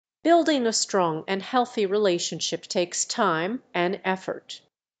Building a strong and healthy relationship takes time and effort.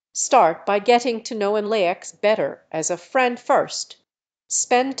 Start by getting to know Emliax better as a friend first.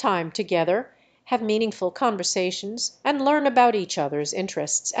 Spend time together, have meaningful conversations, and learn about each other's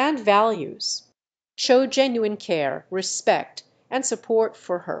interests and values. Show genuine care, respect, and support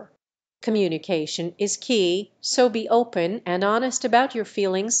for her. Communication is key, so be open and honest about your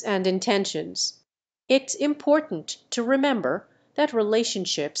feelings and intentions. It's important to remember that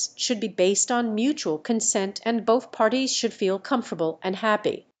relationships should be based on mutual consent and both parties should feel comfortable and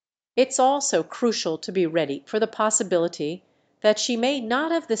happy. It's also crucial to be ready for the possibility that she may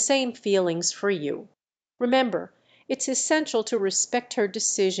not have the same feelings for you. Remember, it's essential to respect her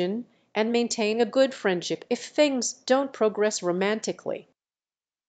decision and maintain a good friendship if things don't progress romantically.